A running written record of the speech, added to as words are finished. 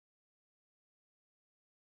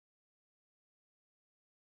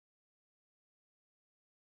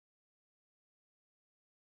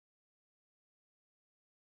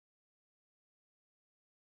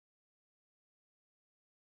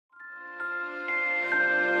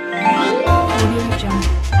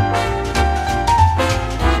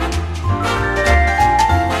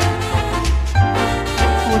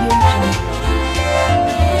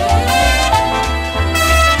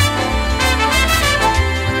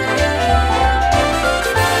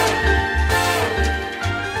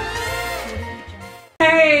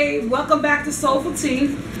Hey, welcome back to Soulful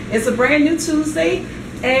Tea. It's a brand new Tuesday,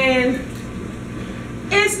 and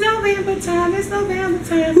it's November time. It's November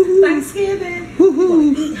time. Thanksgiving.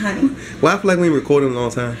 Eat, honey. Well, I feel like we ain't recording in a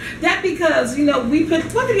long time. That because we put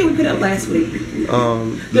what did we put up last week? The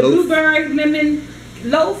loaf. blueberry lemon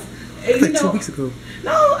loaf. Like 2 weeks ago.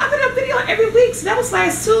 No, I put up a video every week. So that was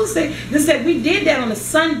last Tuesday. They said we did that on a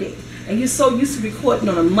Sunday, and you're so used to recording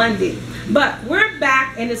on a Monday. But we're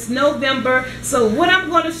back, and it's November. So what I'm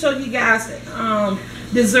going to show you guys,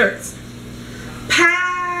 desserts,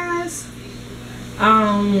 pies,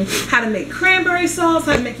 how to make cranberry sauce,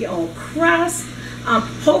 how to make your own crust.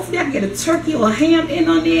 Hopefully I can get a turkey or a ham in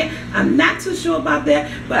on there. I'm not too sure about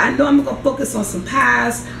that, but I know I'm going to focus on some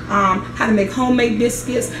pies, how to make homemade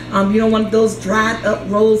biscuits. You don't want those dried up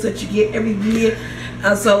rolls that you get every year.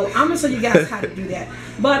 So I'm going to show you guys how to do that.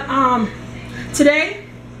 But today,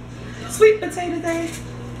 sweet potato day,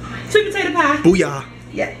 sweet potato pie. Booyah.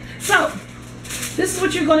 Yeah. So this is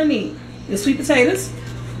what you're going to need. Your sweet potatoes,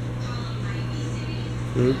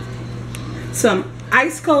 some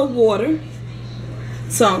ice cold water,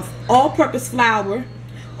 some all-purpose flour,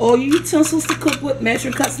 all your utensils to cook with,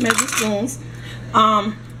 measure cups, measure spoons,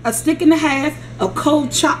 a stick and a half of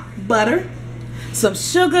cold chopped butter, some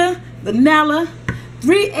sugar, vanilla,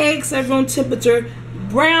 3 eggs at room temperature,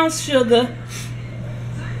 brown sugar,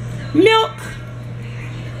 milk,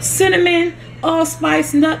 cinnamon,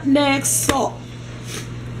 allspice, nutmeg, salt,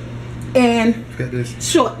 and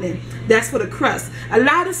shortening. That's for the crust. A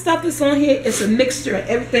lot of stuff that's on here is a mixture and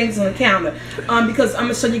everything's on the counter. Because I'm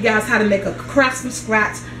going to show you guys how to make a crust from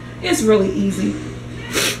scratch. It's really easy.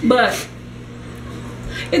 But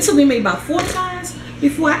it took me maybe about 4 times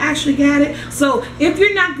before I actually got it. So if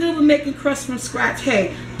you're not good with making crust from scratch,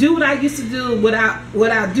 hey, do what I used to do, what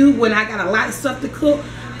I do when I got a lot of stuff to cook.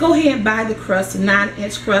 Go ahead and buy the crust, a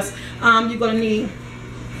 9-inch crust. You're going to need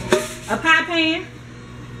a pie pan.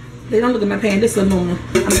 They don't look at my pan, this is aluminum.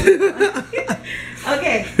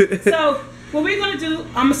 Okay, so what we're going to do,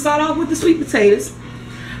 I'm going to start off with the sweet potatoes.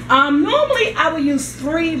 Normally I would use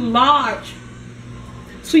 3 large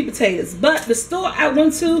sweet potatoes, but the store I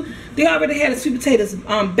went to, they already had a sweet potatoes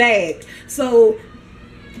bag. So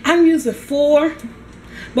I'm using 4.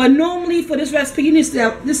 But normally for this recipe, you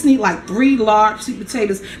just need like 3 large sweet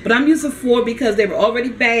potatoes. But I'm using 4 because they were already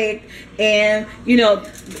bagged, and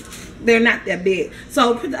they're not that big.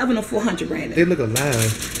 So put the oven on 400, Brandon. They look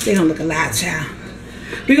alive. They don't look alive, child.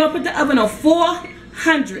 We're gonna put the oven on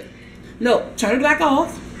 400. No, turn it back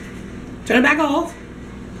off. Turn it back off.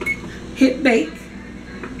 Hit bake.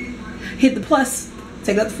 Hit the plus.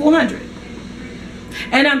 Take it up to 400.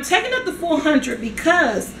 And I'm taking up to 400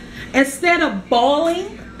 because instead of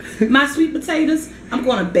boiling my sweet potatoes, I'm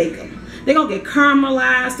going to bake them. They're going to get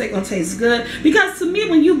caramelized. They're going to taste good. Because to me,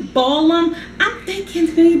 when you boil them, I'm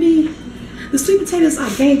thinking maybe the sweet potatoes are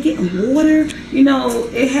getting water.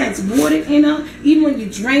 It has water in them. Even when you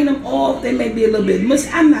drain them off, they may be a little bit mushy.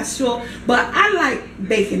 I'm not sure. But I like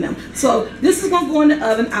baking them. So this is going to go in the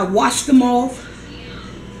oven. I washed them off.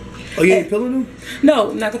 Oh, you ain't peeling them?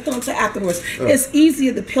 No, I'm not going to peel them until afterwards. Oh. It's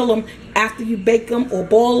easier to peel them after you bake them or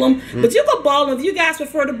boil them. But you can boil them. If you guys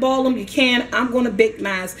prefer to boil them, you can. I'm going to bake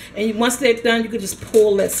mine. And once they're done, you can just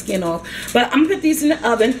pull that skin off. But I'm going to put these in the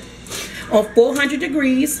oven on 400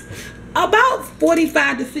 degrees. About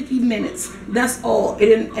 45 to 50 minutes. That's all.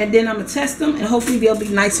 And then I'm going to test them, and hopefully they'll be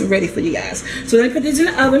nice and ready for you guys. So let me put these in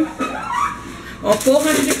the oven on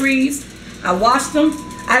 400 degrees. I washed them.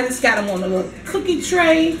 I just got them on a little cookie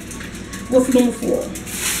tray with aluminum foil.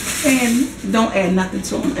 And don't add nothing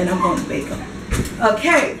to them, and I'm going to bake them.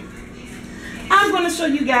 Okay. I'm going to show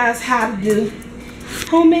you guys how to do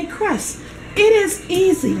homemade crust. It is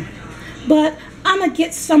easy, but I'm going to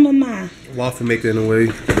get some of my waffle maker in the way.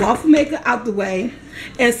 Waffle maker out the way.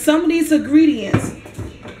 And some of these ingredients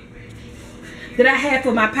that I have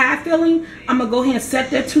for my pie filling, I'm going to go ahead and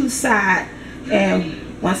set that to the side. And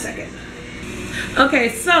 1 second. Okay,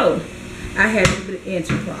 so I had a little bit of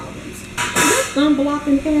engine problems. Is this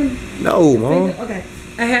blocking the camera? No, Mom. Okay.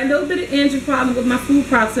 I had a little bit of engine problem with my food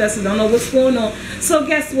processor. Don't know what's going on. So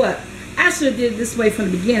guess what? I should have did it this way from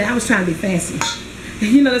the beginning. I was trying to be fancy.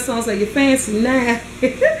 You know the song say, you're fancy now.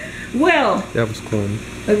 Well. That was corny.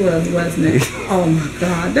 It was, wasn't it? Oh my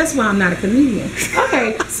God. That's why I'm not a comedian.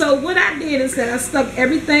 Okay. So what I did is that I stuck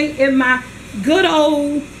everything in my good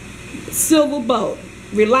old silver bowl.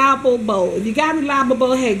 reliable bowl. If you got a reliable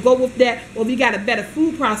bowl, hey, go with that. Or if you got a better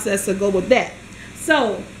food processor, go with that.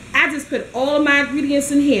 So I just put all of my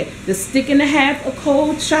ingredients in here. The stick and a half of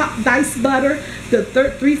cold chopped diced butter, the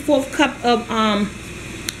 3/4 cup of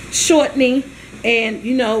shortening, and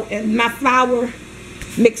and my flour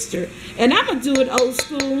mixture. And I'm gonna do it old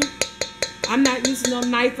school. I'm not using no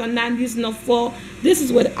knife, I'm not using no fork. This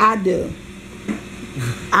is what I do.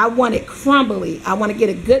 I want it crumbly. I want to get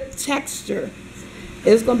a good texture.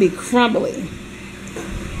 It's gonna be crumbly.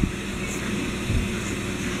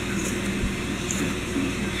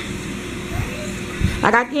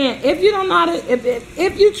 Like again, if you don't know how to,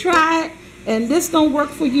 if you try it and this don't work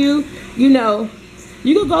for you, you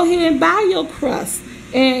can go ahead and buy your crust,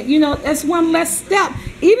 and that's one less step.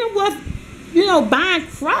 Even with buying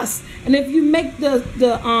crust, and if you make the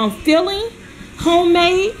filling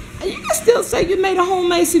homemade, you can still say you made a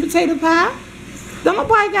homemade sweet potato pie. Don't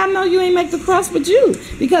nobody gotta know you ain't make the crust but you,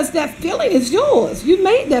 because that filling is yours. You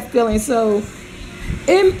made that filling, so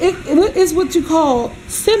it is what you call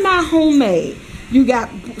semi-homemade. You got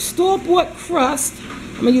store-bought crust.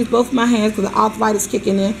 I'm gonna use both my hands because the arthritis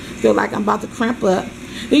kicking in. Feel like I'm about to cramp up.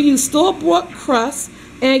 You use store-bought crust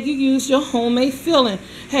and you use your homemade filling.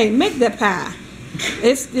 Hey, make that pie.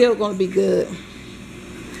 It's still gonna be good.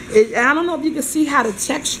 I don't know if you can see how the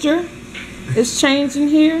texture is changing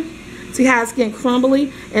here. See how it's getting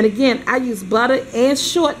crumbly? And again, I use butter and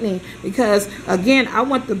shortening because again, I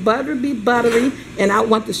want the butter to be buttery and I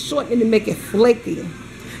want the shortening to make it flaky.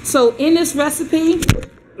 So in this recipe,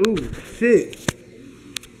 ooh, shit.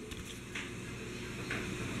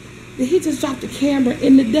 Did he just drop the camera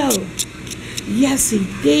in the dough? Yes, he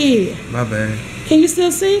did. My bad. Can you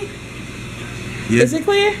still see? Yeah. Is it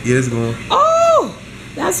clear? Yeah, it's going. Oh,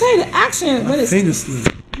 that's hey, the action. My finger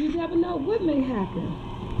slipped. You never know what may happen.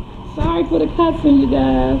 Sorry for the cussing, you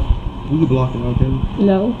guys. We can block it out there.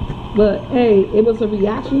 No, but hey, it was a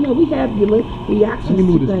reaction. We have reactions Let me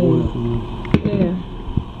move to this things. board. Yeah.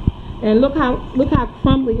 And look how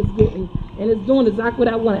crumbly it's getting, and it's doing exactly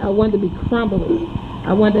what I wanted. I wanted to be crumbly.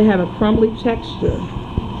 I wanted to have a crumbly texture.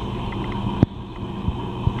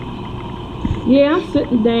 Yeah, I'm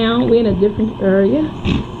sitting down. We're in a different area.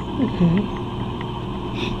 Okay.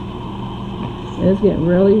 And it's getting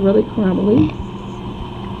really, really crumbly.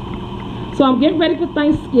 So I'm getting ready for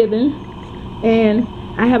Thanksgiving, and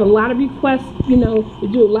I have a lot of requests, to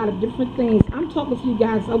do a lot of different things. I'm talking to you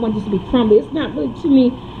guys. I want this to be crumbly. It's not really too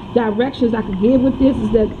many directions I could give with this.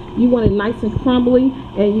 Is that you want it nice and crumbly,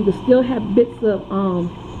 and you can still have bits of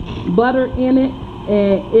butter in it,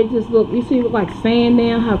 and it just you see it look like sand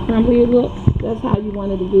now, how crumbly it looks. That's how you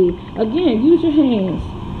want it to be. Again, use your hands.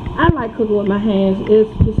 I like cooking with my hands. It's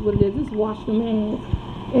just what it is. Just wash them hands,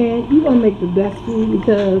 and you're gonna make the best food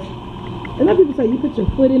because a lot of people say you put your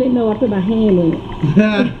foot in it. No, I put my hand in it.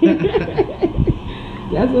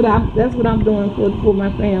 That's what I'm doing for my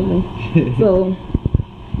family. So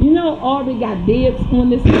already got dibs on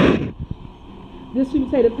this sweet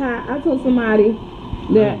potato pie. I told somebody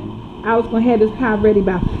that I was gonna have this pie ready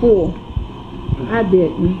by 4. I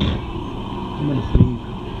didn't.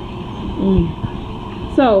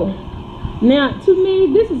 So now to me,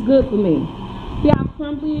 this is good for me. See how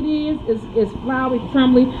crumbly it is? It's floury,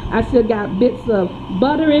 crumbly. I still got bits of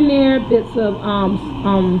butter in there, bits of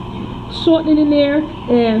shortening in there.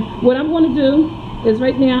 And what I'm going to do is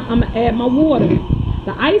right now I'm going to add my water.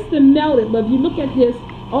 The ice is melted, but if you look at this,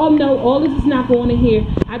 all this is not going in here.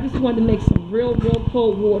 I just wanted to make some real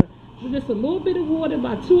cold water. So just a little bit of water,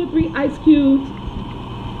 about 2 or 3 ice cubes.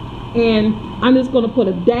 And I'm just going to put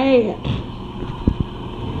a dab,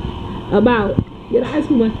 about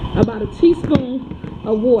a teaspoon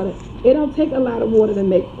of water. It don't take a lot of water to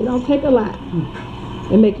make. It don't take a lot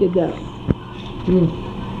to make your dough.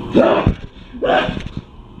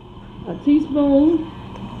 A teaspoon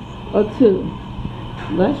or 2.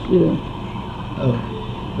 Bless you. Oh,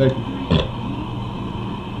 thank you.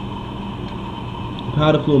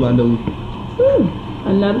 Powder flew my nose.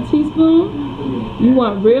 Another teaspoon. You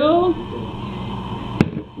want real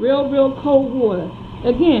cold water.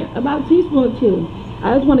 Again, about a teaspoon or 2.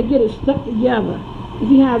 I just want to get it stuck together. You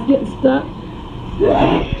see how it's getting stuck?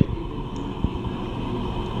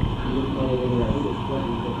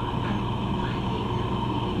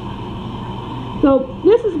 So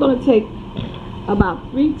this is going to take about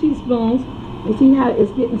 3 teaspoons. You see how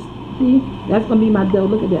it's getting, see? That's going to be my dough.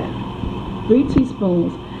 Look at that. 3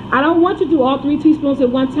 teaspoons. I don't want you to do all 3 teaspoons at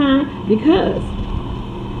one time because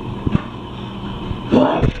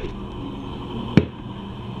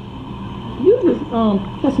you just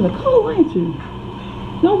catching a cold, ain't you?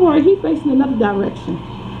 Don't worry, he's facing another direction.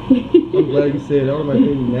 I'm glad you said that. All my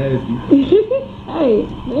things nasty. Hey,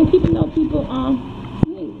 then people know people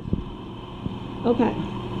sneeze. Okay,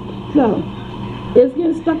 so it's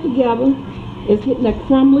getting stuck together. It's getting that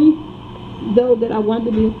crumbly dough that I want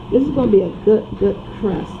to be. This is gonna be a good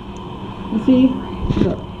crust. You see?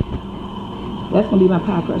 Look, that's gonna be my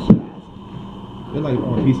pie crust, you guys. They're like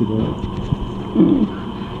a piece of that.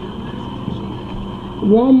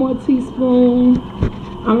 1 more teaspoon.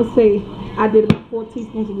 I'm gonna say I did about 4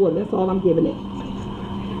 teaspoons of water. That's all I'm giving it.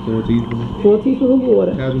 4 teaspoons. 4 teaspoons of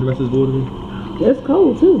water. Having the rest of this water in? It's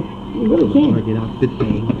cold too. You really can. I get out the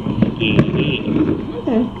thing.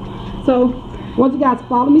 Okay. So once you guys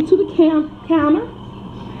follow me to the counter.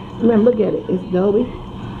 Remember, look at it. It's doughy.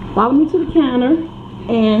 Follow me to the counter,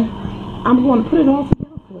 and I'm going to put it all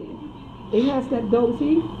together for you. It has that dough.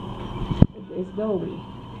 See? It's doughy.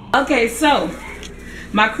 Okay, so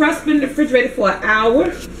my crust been in the refrigerator for an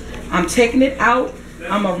hour. I'm taking it out.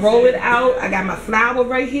 I'm gonna roll it out. I got my flour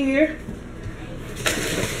right here.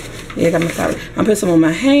 Yeah, I got my flour. I'm putting some on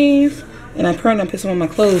my hands, and I'm putting some on my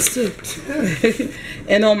clothes too.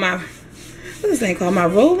 And on my, what's this thing called? My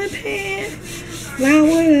rolling pan.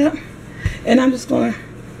 Flour it up, and I'm just gonna.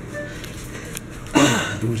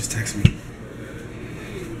 Dude just text me.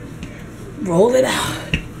 Roll it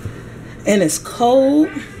out, and it's cold.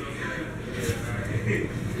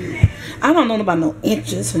 I don't know about no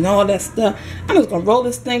inches and all that stuff. I'm just gonna roll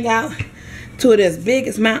this thing out to it as big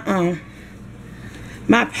as my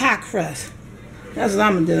my pie crust. That's what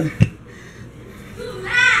I'm gonna do.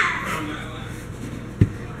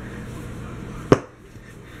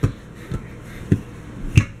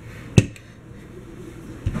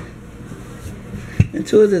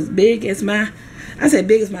 Until it's as big as my, I say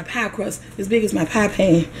big as my pie crust, as big as my pie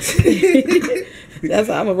pan. That's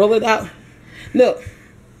how I'm gonna roll it out. Look.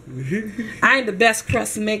 I ain't the best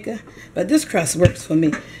crust maker, but this crust works for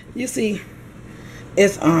me. You see,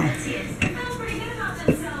 it's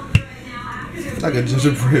like a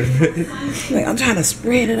gingerbread. Like I'm trying to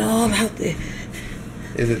spread it all out there.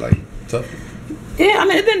 Is it like tough? Yeah, I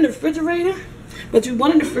mean it's been in the refrigerator, but you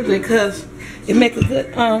want it in the refrigerator because it makes a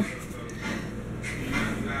good pie.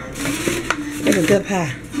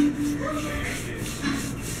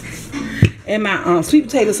 And my sweet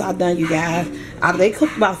potatoes are done, you guys. They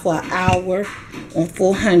cook about for an hour on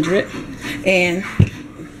 400, and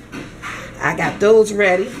I got those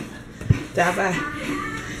ready. I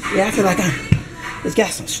feel like I just got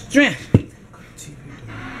some strength.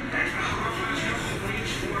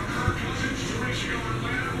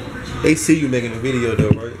 They see you making a video though,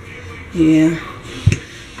 right? Yeah.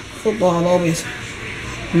 Football always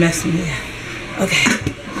mess me up. Okay.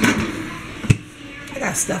 I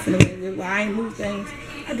got stuff in the way. I ain't move things.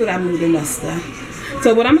 I thought I moved enough stuff.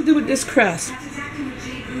 So what I'm gonna do with this crust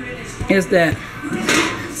is that,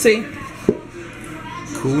 see,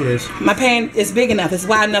 coolness. My pan is big enough. It's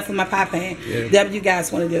wide enough for my pie pan. Yeah. That's what you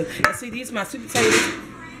guys want to do. And see, these are my sweet potatoes.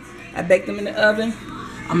 I baked them in the oven.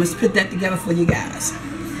 I'm gonna put that together for you guys.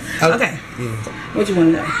 Okay. Yeah. What you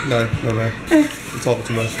want to know? No, man. Okay. I'm talking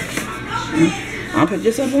too much. I'll put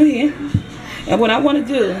this up on here. And what I want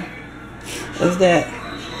to do is that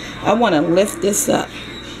I want to lift this up.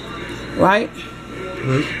 Right?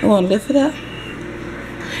 I want to lift it up.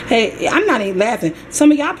 Hey, I'm not even laughing.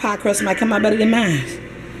 Some of y'all pie crusts might come out better than mine.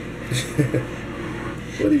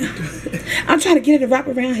 What are you doing? I'm trying to get it to wrap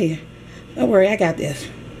around here. Don't worry, I got this.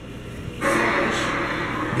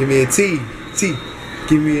 Give me a T. T.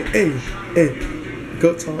 Give me an A.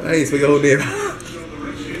 Go talk. I ain't speaking whole name.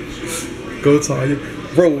 Go talk.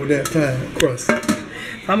 Roll that pie crust.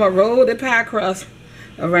 I'm going to roll the pie crust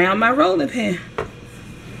around my rolling pin.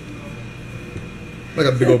 Like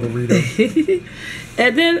a big old burrito.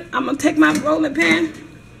 And then I'm going to take my rolling pin.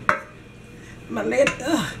 I'm going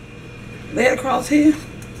to lay it across here.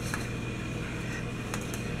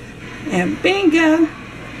 And bingo.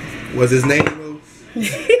 What's his name, though?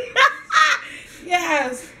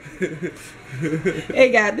 Yes.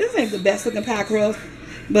 Hey, guys, this ain't the best looking pie crust.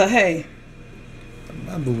 But, hey.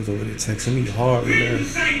 My boo was over there texting me hard, man.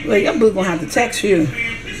 Well, your boo going to have to text you.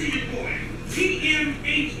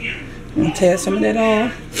 I'm going to tear some of that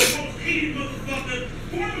off.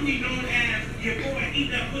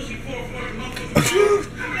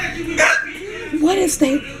 What is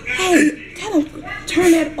that? Hey, tell them,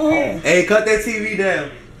 turn that off. Hey, cut that TV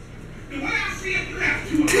down.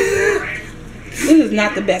 This is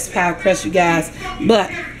not the best pie crust, you guys,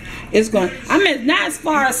 but it's going. I mean, not as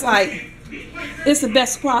far as like it's the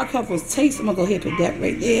best pie crust taste. I'm gonna go ahead and put that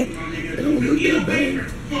right there. It don't look that bad.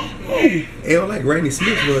 It don't like Granny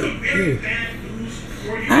Smith, but yeah.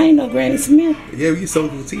 I ain't no Granny Smith. Yeah, we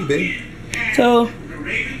sold the tea, baby. So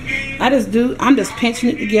I'm just pinching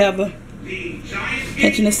it together.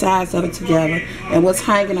 Pinching the sides of it together. And what's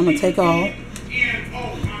hanging, I'm going to take off.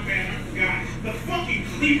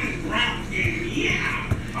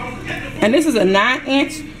 And this is a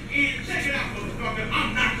 9-inch.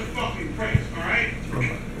 I'm not the fucking press, alright?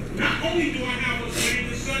 Not only do I have what's winning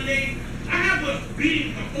this Sunday, I have what's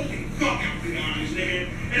beating the fucking fuck out, to be honest, man.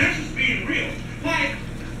 And that's just being real. Like,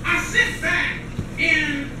 I sit back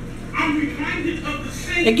and I'm reminded of the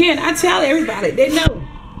same. Again, I tell everybody, they know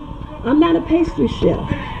I'm not a pastry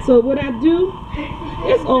chef. So what I do,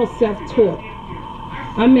 it's all self-taught.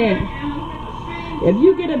 I mean, if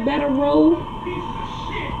you get a better roll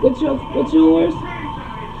with yours,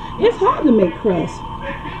 it's hard to make crust.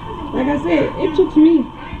 Like I said, it took me.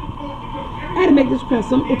 I had to make this crust.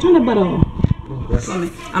 So turn the butter on.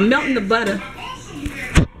 I'm melting the butter.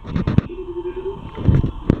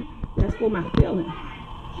 That's for my filling.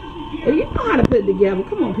 And you know how to put it together.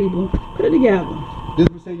 Come on, people. Put it together.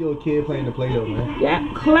 Just say you're a kid playing the Play-Doh, man. Yeah,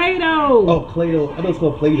 Play-Doh. Oh, Play-Doh. I know it's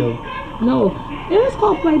called Play-Doh. No, it is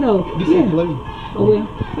called Play-Doh. You said Play. Oh, well,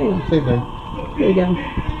 Play-Doh. Same thing. There you go.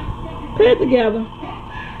 Put it together.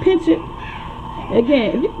 Pinch it.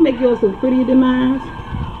 Again, if you can make yours look prettier than mine,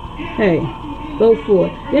 hey, go for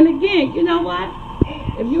it. Then again, you know what?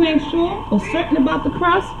 If you ain't sure or certain about the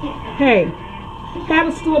crust, hey, have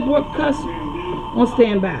a store-bought crust on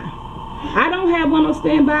standby. I don't have one on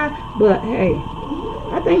standby, but hey,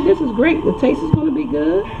 I think this is great. The taste is going to be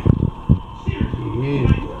good.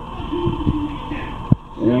 Yeah.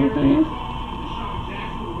 You know what I'm saying?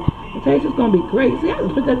 The taste is going to be great. See, I have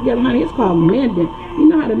to put that together, honey. It's called mending. You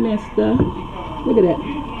know how to mend stuff. Look at that.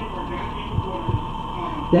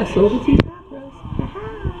 That's over tea crust.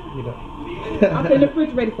 I'll put it in the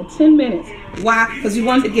refrigerator for 10 minutes. Why? Because you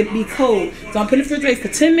want it to be cold. So I'm putting it in the refrigerator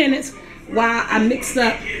for 10 minutes while I mix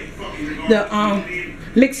up the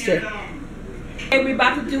mixture. And we're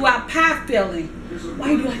about to do our pie filling. Why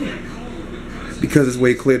are you doing that? Because it's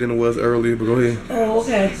way clearer than it was earlier, but go ahead. Oh,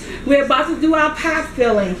 okay. We're about to do our pie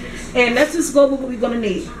filling. And let's just go with what we're going to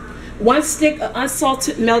need. 1 stick of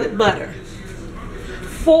unsalted melted butter.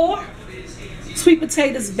 4 sweet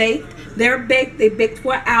potatoes baked. They're baked. They baked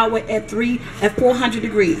for an hour at 400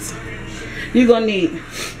 degrees. You're going to need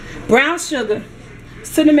brown sugar,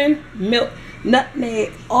 cinnamon, milk,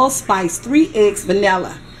 nutmeg, allspice, 3 eggs,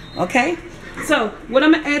 vanilla. Okay? So, what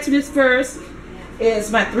I'm going to add to this first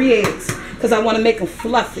is my 3 eggs because I want to make them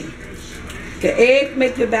fluffy. The egg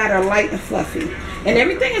make your batter light and fluffy. And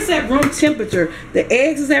everything is at room temperature. The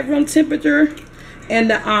eggs is at room temperature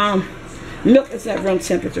and the milk is at room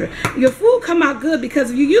temperature. Your food come out good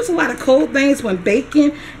because if you use a lot of cold things when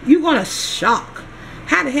baking, you're going to shock.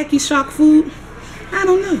 How the heck you shock food? I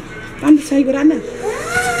don't know. I'm just telling you what I know.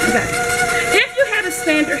 Okay. If you had a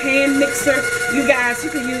standard hand mixer, you guys,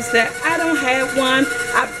 you can use that. I don't have one,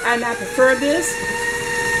 and I prefer this.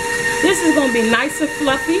 This is going to be nice and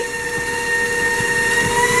fluffy.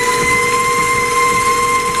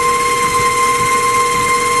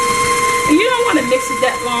 And you don't want to mix it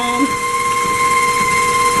that long.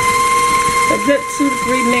 A good 2 to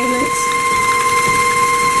 3 minutes.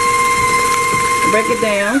 Break it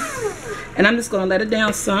down. And I'm just going to let it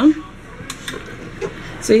down some.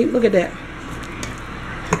 See, look at that.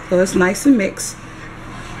 So it's nice and mixed.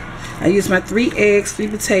 I use my 3 eggs, 3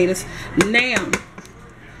 potatoes. Now,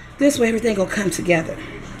 this way everything will come together.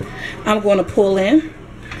 I'm going to pull in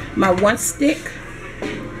my 1 stick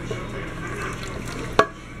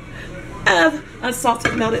of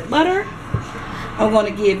unsalted melted butter. I'm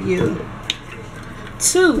going to give you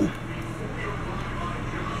 2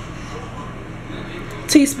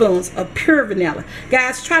 teaspoons of pure vanilla.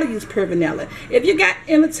 Guys, try to use pure vanilla. If you got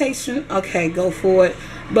imitation, okay, go for it.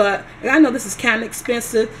 But I know this is kind of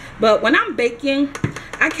expensive, but when I'm baking,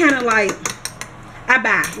 I kind of like, I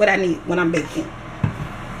buy what I need when I'm baking.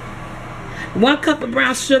 1 cup of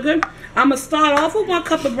brown sugar. I'm going to start off with 1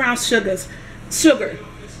 cup of brown sugar.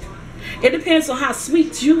 It depends on how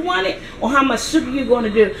sweet you want it or how much sugar you're going to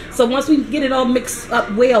do. So once we get it all mixed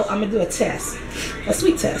up well, I'm going to do a test, a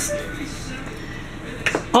sweet test.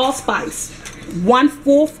 Allspice,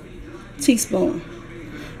 1/4 teaspoon.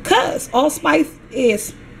 Cause allspice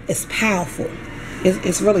is powerful.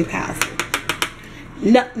 It's really powerful.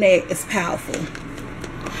 Nutmeg is powerful.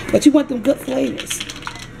 But you want them good flavors.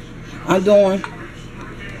 I'm doing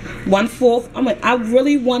 1/4. I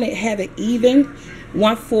really want to have it even.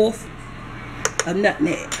 1/4 of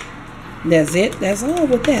nutmeg. That's it. That's all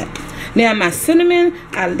with that. Now my cinnamon,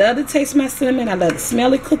 I love to taste my cinnamon. I love to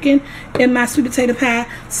smell it cooking in my sweet potato pie.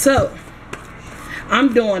 So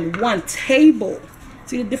I'm doing 1 table.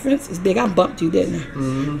 See the difference? It's big. I bumped you, didn't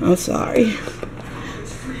I? I'm sorry.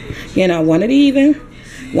 You know, want it even.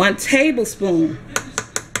 1 tablespoon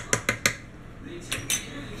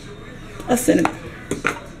of cinnamon.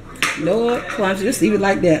 Lord, plunge, just leave it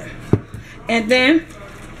like that. And then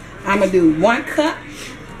I'm gonna do 1 cup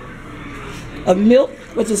of milk,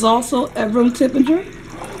 which is also at room temperature.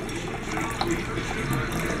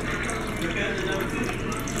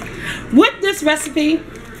 With this recipe,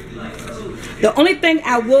 the only thing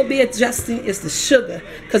I will be adjusting is the sugar,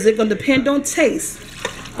 because it's going to depend on taste,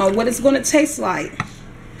 on what it's going to taste like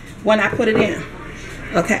when I put it in.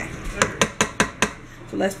 Okay.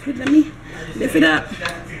 So let me lift it up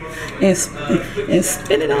and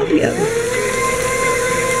spin it all together.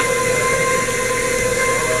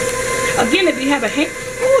 Again, if you have a hand,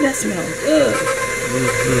 oh, that smells good.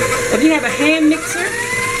 If you have a hand mixer,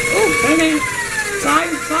 oh, wait a minute. Sorry.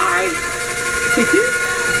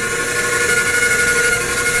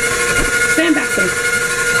 Stand back, son.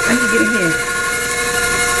 I need to get in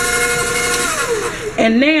here.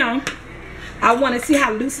 And now, I want to see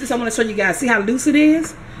how loose it is. I want to show you guys. See how loose it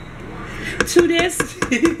is? To this.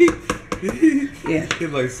 Yeah. He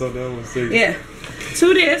like so down with say. Yeah.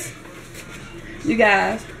 To this, you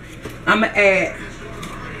guys, I'm going to add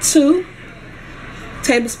 2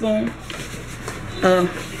 tablespoons of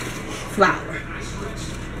flour.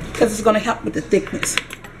 Because it's going to help with the thickness.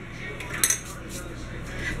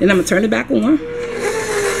 Then I'm going to turn it back on.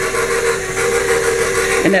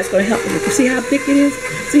 And that's going to help with it. You see how thick it is?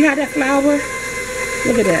 See how that flour?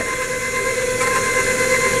 Look at that.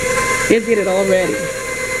 It did it already.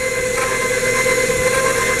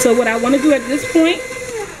 So what I want to do at this point,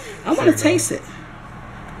 I want to taste it.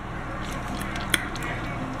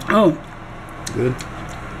 Oh. Good.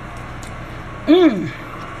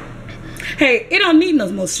 Hey, it don't need no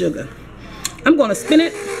more sugar. I'm going to spin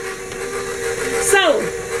it. So,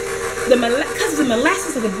 because the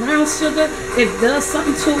molasses of the brown sugar, it does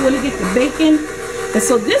something to it when it gets the bacon. And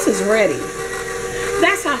so this is ready.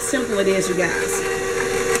 That's how simple it is, you guys.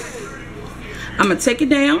 I'm going to take it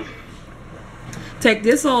down. Take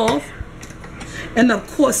this off. And of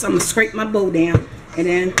course, I'm going to scrape my bowl down. And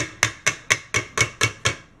then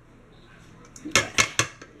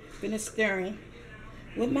finish stirring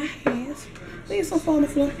with my hands. Please don't fall on the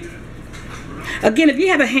floor. Again, if you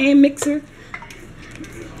have a hand mixer,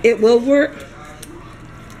 it will work.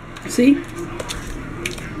 See?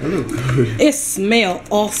 It smells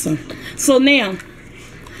awesome. So now,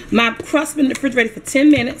 my crust been in the refrigerator for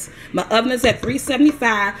 10 minutes. My oven is at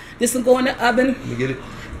 375. This will go in the oven. Let me get it.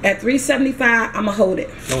 At 375, I'm gonna hold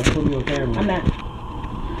it. Don't put me on camera. I'm not.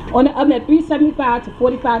 On the oven at 375 to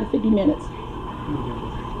 45 to 50 minutes.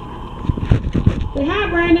 Say hi,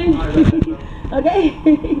 Brandon. Okay.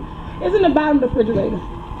 It's in the bottom of the refrigerator.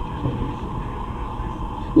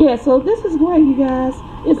 Yeah, so this is great, you guys.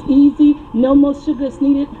 It's easy. No more sugar is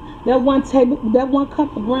needed. That 1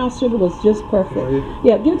 cup of brown sugar was just perfect.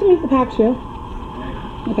 Yeah, give it to me with the pack shell.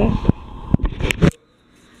 Okay.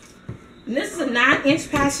 And this is a 9-inch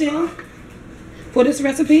pie shell for this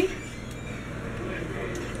recipe.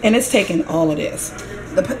 And it's taking all of this.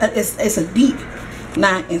 It's a deep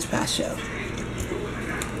 9-inch pie shell.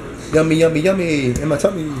 Yummy, yummy, yummy. In my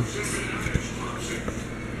tummy.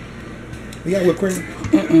 We got whipped cream.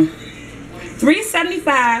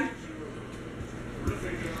 375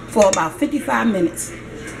 for about 55 minutes.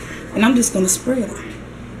 And I'm just going to spread it.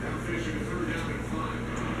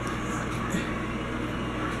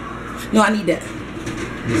 No, I need that.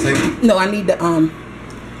 No, I need the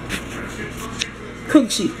cookie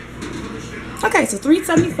sheet. Okay, so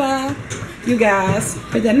 375. You guys,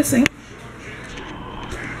 put that in the sink.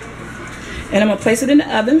 And I'm going to place it in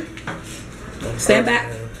the oven. Stand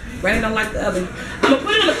back. Brandon don't like the oven. I'm going to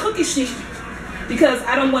put it on a cookie sheet because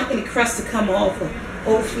I don't want any crust to come off or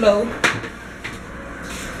overflow.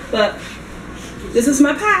 But this is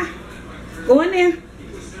my pie. Going in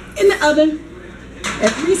the oven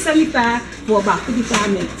at 375 for about 55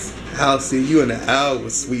 minutes. I'll see you in an hour,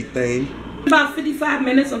 sweet thing. About 55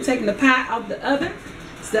 minutes, I'm taking the pie out the oven.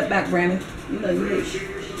 Step back, Brandon. You know,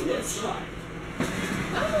 it's hot.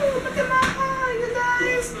 Oh, look at my pie, you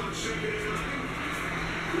guys.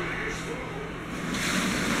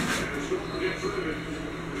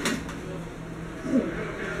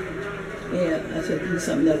 Yeah, I should do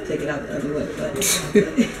something else to take it out the other way. But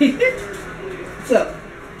so.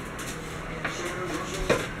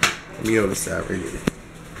 Me on the side right here.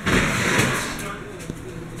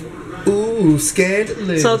 Ooh,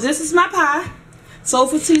 scandalous. So this is my pie.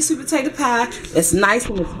 Soulful Tea sweet potato pie. It's nice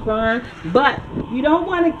when it's firm, but you don't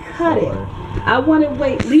want to cut it. I want to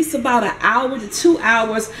wait at least about an hour to 2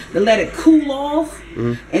 hours to let it cool off,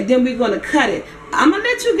 and then we're going to cut it. I'm gonna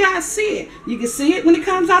let you guys see it. You can see it when it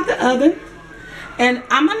comes out the oven. And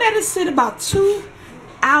I'm gonna let it sit about 2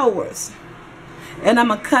 hours. And I'm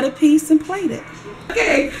gonna cut a piece and plate it.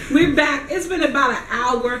 Okay, we're back. It's been about an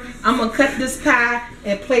hour. I'm gonna cut this pie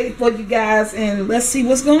and plate it for you guys, and let's see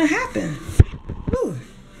what's gonna happen. Ooh.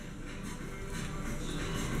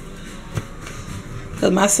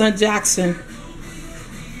 Cause my son Jackson.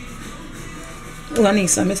 Oh, I need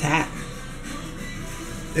some. It's hot.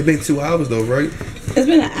 It's been 2 hours though, right? It's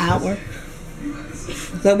been an hour.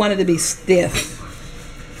 Cause I wanted to be stiff.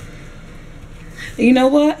 And you know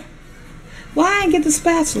what? Why I ain't get the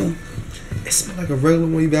spatula? It smells like a regular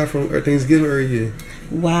one you got from Thanksgiving every year.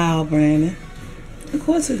 Wow, Brandon. Of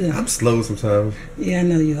course it does. I'm slow sometimes. Yeah, I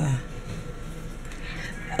know you are.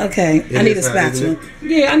 Okay, I need a spatula.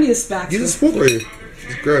 Yeah, I need a spatula. Use a fork right here.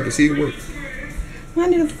 Just grab it, see if it works. I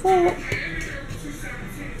need a fork.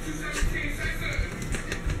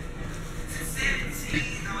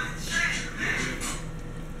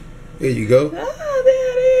 There you go. Oh,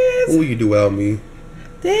 there it is. What will you do without me?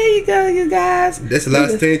 There you go, you guys. That's the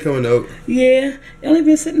last thing coming out. Yeah, it only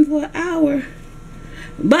been sitting for an hour.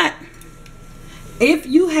 But if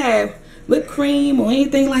you have whipped cream or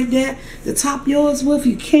anything like that to top yours with,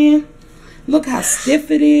 you can. Look how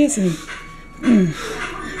stiff it is. And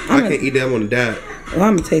I can't eat that. I'm on a diet. Oh,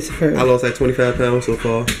 I'm gonna taste it first. I lost like 25 pounds so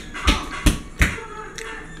far.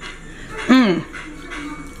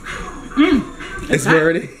 It's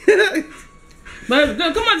burning. But it's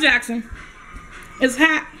good. Come on, Jackson. It's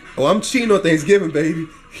hot. Oh, I'm cheating on Thanksgiving, baby.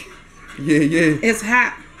 Yeah, yeah. It's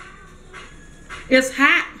hot. It's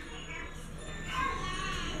hot.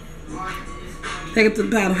 Take it to the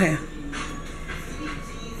bottom half.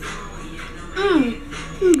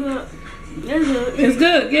 Good. It's good. It's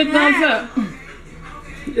good. Get thumbs up.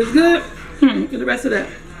 It's good. Get the rest of that.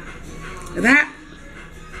 It's hot.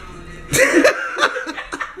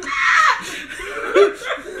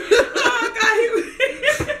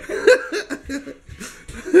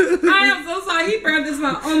 I am so sorry. He burned this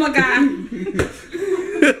one. Oh my God.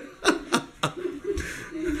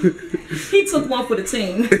 He took one for the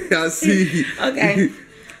team. I see. Okay.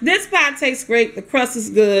 This pie tastes great. The crust is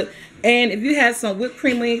good. And if you have some whipped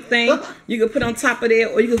cream or anything, you can put on top of there,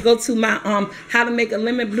 or you can go to my how to make a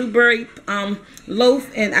lemon blueberry loaf,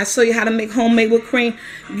 and I show you how to make homemade whipped cream.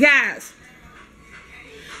 Guys,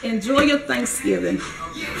 enjoy your Thanksgiving.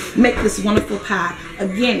 Make this wonderful pie.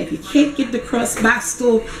 Again, if you can't get the crust, buy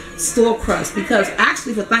store crust, because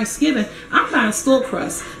actually for Thanksgiving, I'm buying store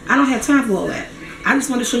crust. I don't have time for all that. I just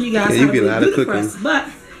want to show you guys how to do the crust. But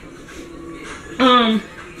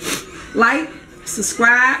like,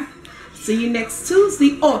 subscribe. See you next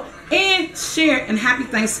Tuesday. Oh, and share, and happy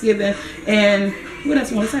Thanksgiving. And what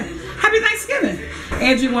else you want to say? Happy Thanksgiving.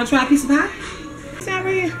 Andrew, you want to try a piece of pie? It's not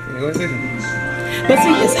right here. But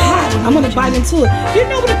see, it's hot. I'm gonna bite into it. You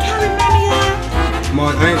know what a calamari is?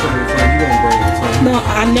 Mom, I ain't trying to find you. Gonna burn it. No,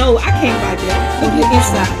 I know. I can't bite that. Look at the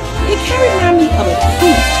inside. It carried me of a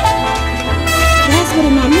quiche. That's what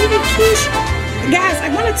it reminds me of a quiche. Guys,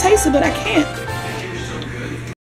 I want to taste it, but I can't.